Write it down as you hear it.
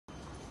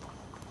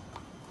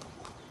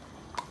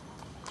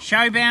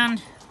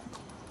Showbound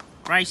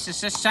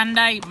races this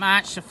Sunday,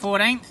 March the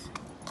 14th.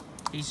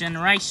 He's in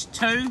race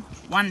 2,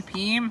 1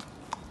 PM.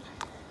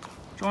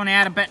 Drawn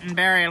out a bit in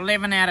barrier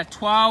 11 out of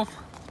 12.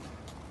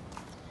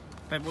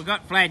 But we've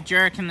got Vlad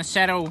Jurek in the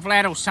saddle.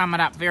 Vlad will sum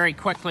it up very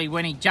quickly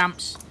when he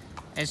jumps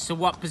as to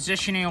what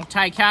position he'll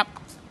take up.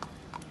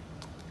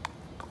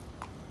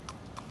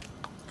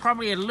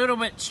 Probably a little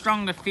bit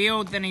stronger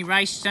field than he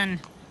raced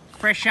in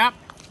fresh up,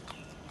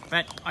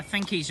 but I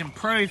think he's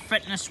improved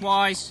fitness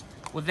wise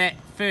with that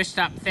first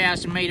up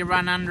 1,000 metre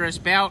run under his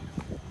belt,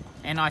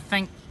 and I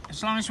think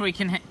as long as we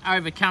can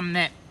overcome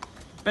that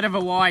bit of a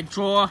wide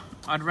draw,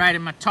 I'd rate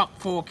him a top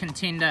 4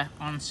 contender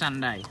on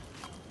Sunday.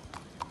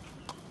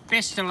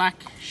 Best of luck,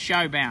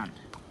 Showbound.